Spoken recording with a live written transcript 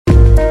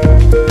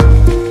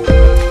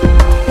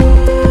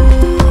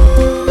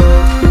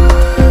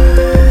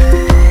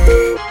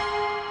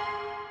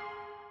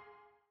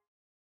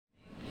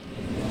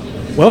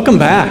Welcome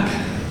back.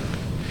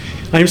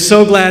 I'm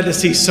so glad to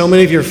see so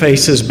many of your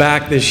faces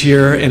back this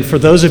year, and for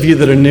those of you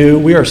that are new,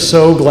 we are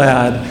so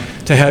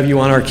glad to have you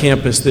on our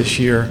campus this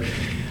year.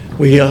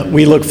 We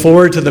look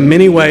forward to the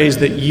many ways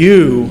that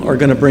you are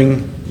going to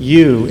bring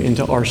you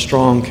into our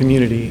strong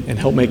community and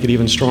help make it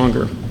even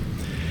stronger.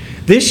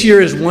 This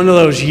year is one of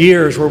those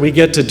years where we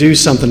get to do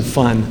something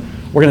fun.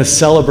 We're going to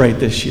celebrate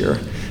this year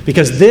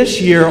because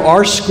this year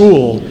our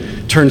school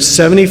turns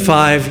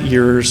 75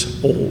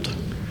 years old.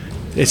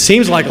 It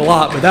seems like a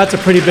lot, but that's a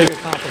pretty big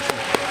accomplishment.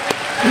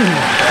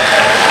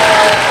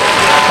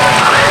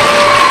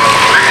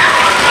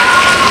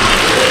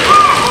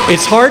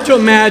 It's hard to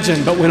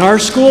imagine, but when our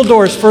school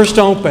doors first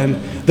opened,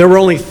 there were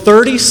only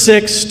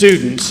 36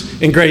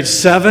 students in grades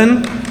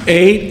 7,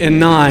 8, and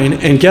 9,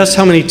 and guess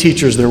how many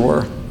teachers there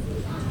were?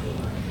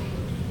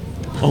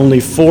 Only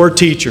 4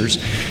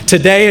 teachers.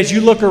 Today, as you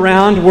look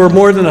around, we're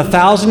more than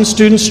 1,000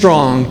 students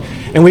strong,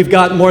 and we've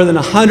got more than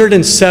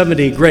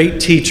 170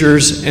 great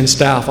teachers and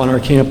staff on our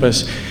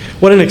campus.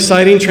 What an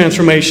exciting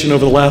transformation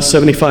over the last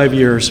 75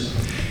 years.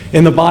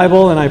 In the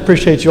Bible, and I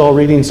appreciate you all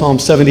reading Psalm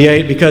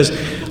 78, because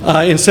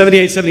in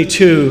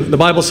 78-72, the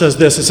Bible says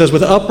this. It says,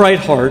 "With upright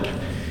heart,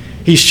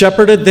 he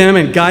shepherded them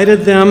and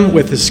guided them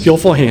with his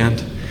skillful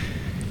hand."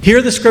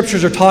 Here the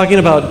scriptures are talking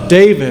about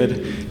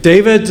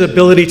David's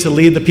ability to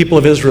lead the people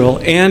of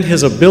Israel and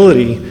his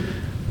ability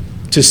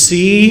to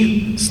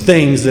see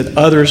things that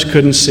others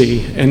couldn't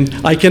see. And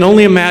I can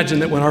only imagine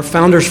that when our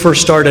founders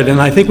first started,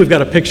 and I think we've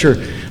got a picture,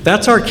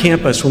 that's our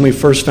campus when we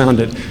first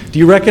founded. Do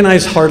you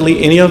recognize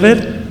hardly any of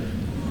it?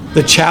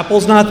 The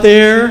chapel's not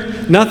there.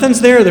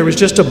 Nothing's there. There was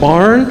just a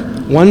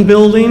barn, one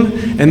building,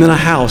 and then a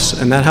house,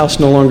 and that house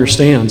no longer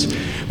stands.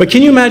 But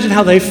can you imagine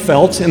how they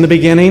felt in the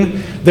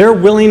beginning? Their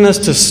willingness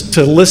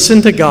to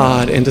listen to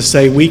God and to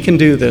say, we can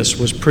do this,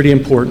 was pretty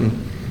important.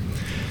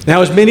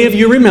 Now, as many of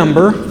you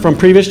remember from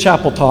previous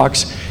chapel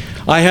talks,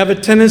 I have a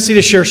tendency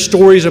to share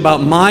stories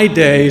about my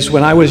days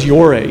when I was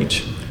your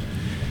age,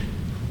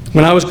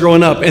 when I was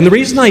growing up. And the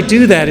reason I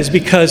do that is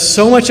because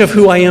so much of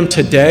who I am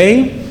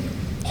today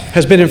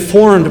has been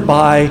informed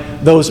by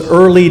those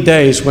early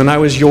days when I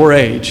was your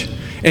age.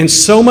 And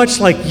so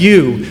much like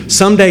you,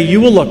 someday you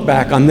will look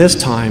back on this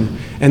time,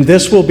 and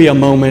this will be a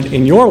moment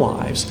in your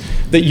lives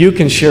that you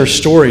can share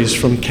stories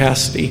from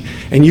Cassidy.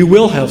 And you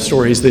will have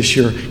stories this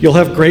year. You'll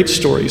have great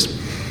stories.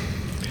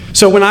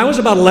 So when I was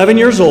about 11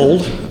 years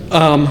old,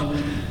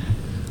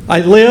 I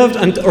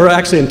lived, or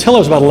actually until I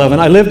was about 11,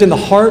 I lived in the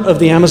heart of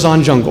the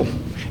Amazon jungle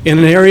in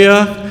an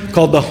area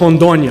called the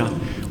Rondônia,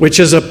 which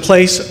is a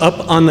place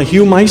up on the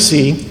Rio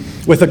Sea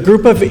with a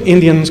group of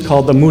Indians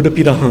called the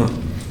Muda-Pirahan.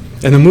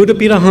 And the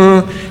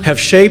Muda-Pirahan have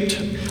shaped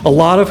a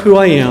lot of who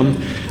I am.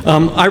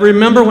 I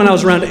remember when I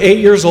was around 8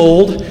 years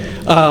old,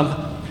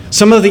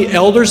 some of the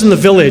elders in the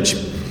village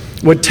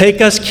would take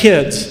us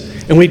kids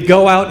and we'd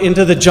go out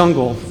into the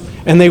jungle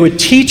and they would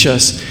teach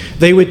us.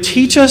 They would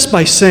teach us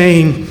by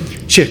saying,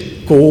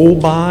 "Chico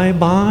bye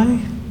bye,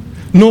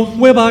 no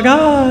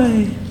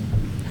huebagai."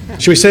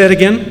 Should we say it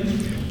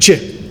again?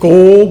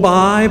 Chico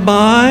bye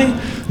bye,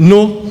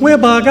 no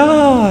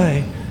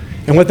huebagai.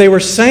 And what they were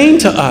saying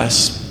to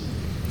us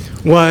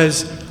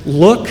was,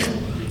 look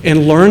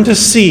and learn to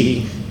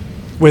see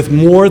with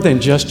more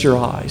than just your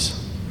eyes.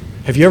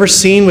 Have you ever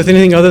seen with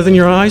anything other than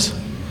your eyes?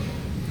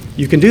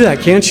 You can do that,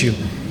 can't you?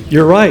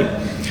 You're right.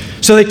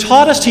 So they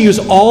taught us to use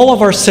all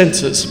of our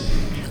senses.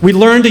 We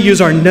learned to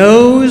use our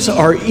nose,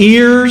 our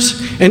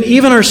ears, and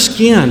even our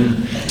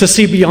skin to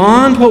see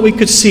beyond what we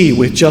could see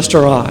with just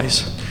our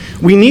eyes.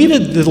 We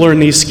needed to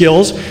learn these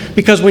skills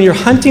because when you're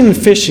hunting and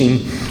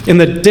fishing in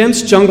the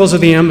dense jungles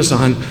of the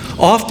Amazon,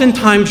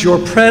 oftentimes your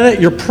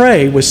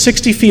prey was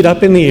 60 feet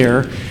up in the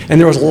air, and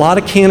there was a lot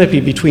of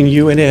canopy between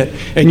you and it,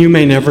 and you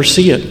may never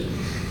see it.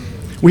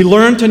 We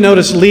learned to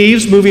notice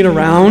leaves moving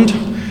around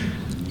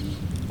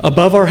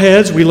above our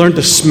heads. We learned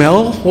to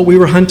smell what we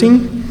were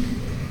hunting.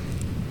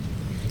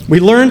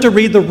 We learned to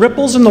read the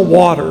ripples in the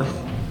water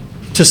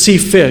to see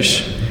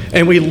fish,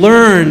 and we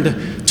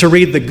learned to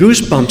read the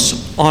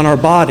goosebumps on our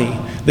body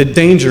that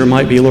danger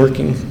might be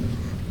lurking.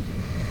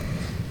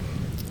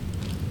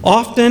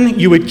 Often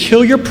you would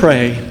kill your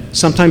prey,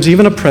 sometimes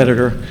even a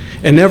predator,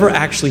 and never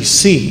actually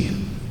see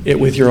it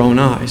with your own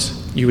eyes.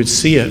 You would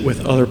see it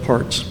with other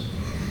parts.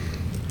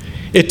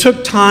 It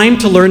took time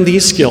to learn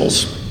these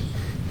skills,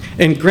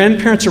 and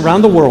grandparents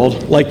around the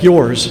world, like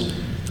yours,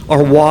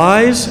 are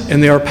wise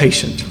and they are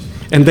patient,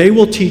 and they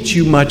will teach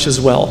you much as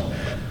well.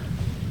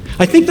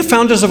 I think the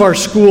founders of our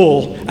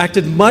school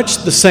acted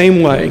much the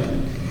same way.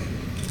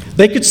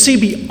 They could see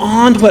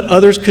beyond what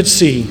others could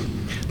see.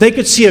 They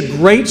could see a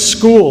great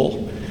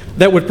school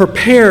that would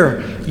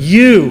prepare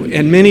you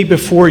and many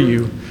before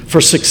you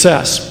for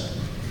success.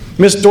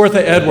 Miss Dorothy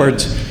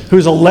Edwards,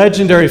 who's a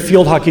legendary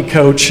field hockey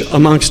coach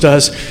amongst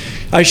us,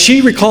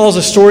 she recalls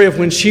a story of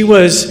when she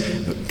was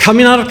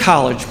coming out of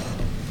college.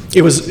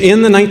 It was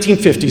in the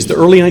 1950s, the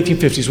early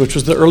 1950s, which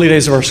was the early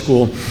days of our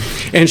school.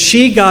 And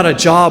she got a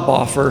job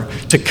offer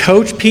to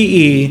coach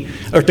PE,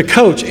 or to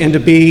coach and to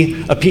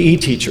be a PE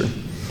teacher.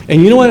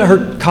 And you know what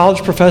her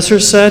college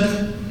professors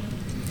said?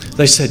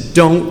 They said,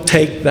 don't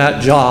take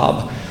that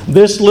job.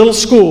 This little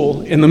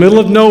school in the middle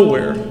of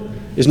nowhere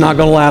is not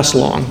going to last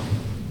long.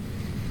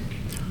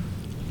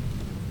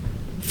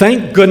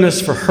 Thank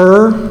goodness for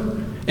her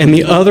and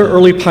the other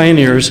early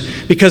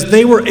pioneers, because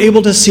they were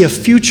able to see a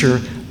future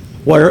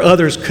where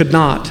others could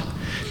not.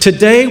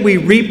 Today, we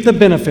reap the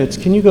benefits.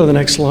 Can you go to the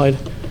next slide?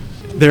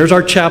 There's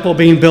our chapel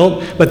being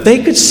built, but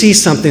they could see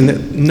something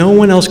that no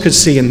one else could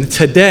see. And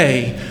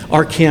today,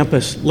 our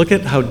campus, look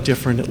at how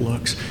different it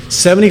looks.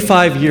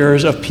 75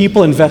 years of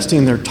people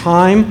investing their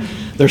time,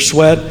 their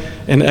sweat,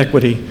 and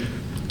equity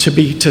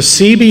to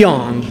see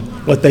beyond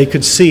what they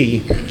could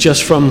see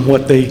just from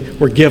what they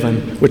were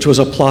given, which was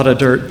a plot of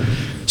dirt.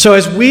 So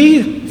as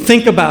we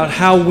think about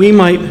how we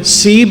might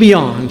see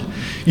beyond,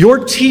 your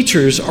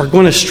teachers are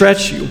going to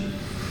stretch you.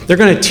 They're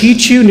going to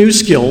teach you new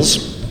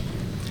skills.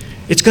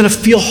 It's going to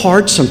feel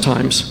hard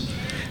sometimes.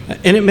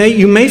 And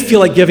you may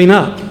feel like giving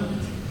up.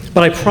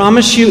 But I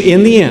promise you,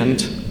 in the end,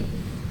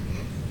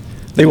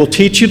 they will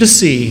teach you to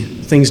see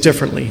things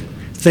differently,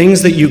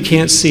 things that you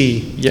can't see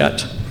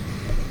yet.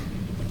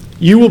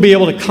 You will be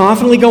able to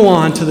confidently go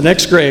on to the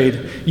next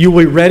grade. You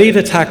will be ready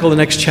to tackle the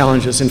next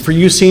challenges. And for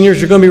you seniors,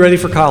 you're going to be ready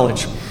for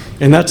college.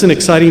 And that's an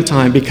exciting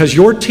time because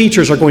your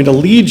teachers are going to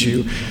lead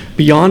you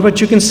beyond what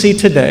you can see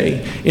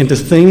today into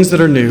things that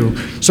are new.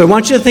 So I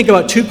want you to think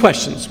about two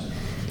questions.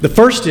 The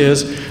first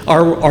is,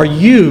 are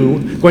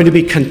you going to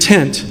be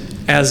content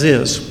as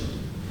is?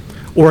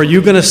 Or are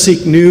you going to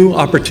seek new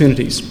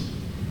opportunities?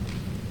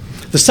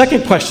 The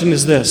second question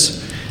is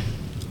this: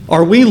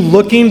 are we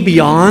looking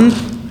beyond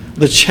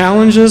the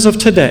challenges of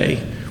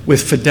today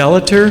with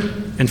fidelity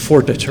and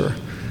fortitude?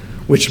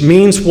 Which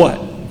means what?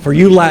 For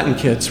you Latin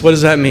kids, what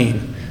does that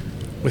mean?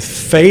 With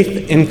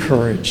faith and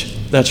courage.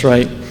 That's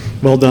right.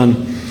 Well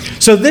done.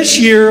 So this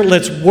year,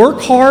 let's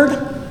work hard,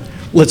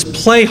 let's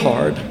play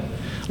hard,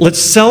 let's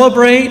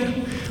celebrate,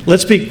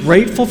 let's be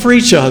grateful for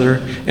each other,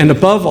 and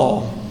above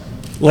all,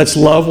 let's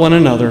love one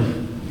another.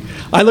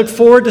 I look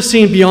forward to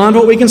seeing beyond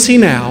what we can see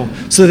now,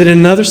 so that in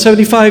another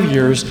 75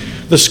 years,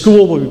 the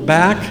school will be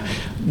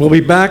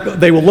back.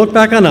 They will look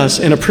back on us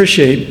and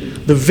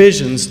appreciate the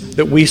visions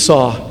that we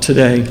saw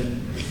today.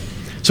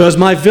 So as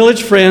my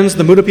village friends,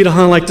 the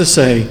Mutapitahan, like to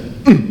say,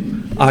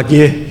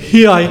 Age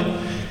hiai.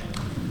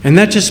 And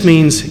that just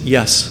means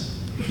yes.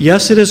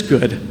 Yes, it is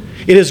good.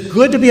 It is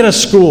good to be at a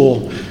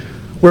school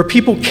where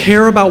people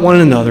care about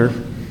one another,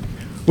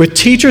 with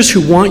teachers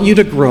who want you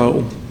to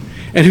grow,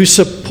 and whose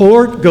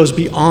support goes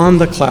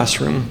beyond the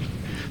classroom.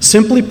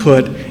 Simply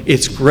put,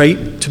 it's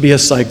great to be a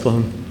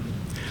Cyclone.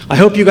 I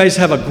hope you guys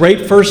have a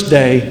great first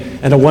day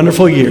and a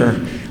wonderful year,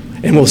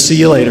 and we'll see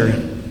you later.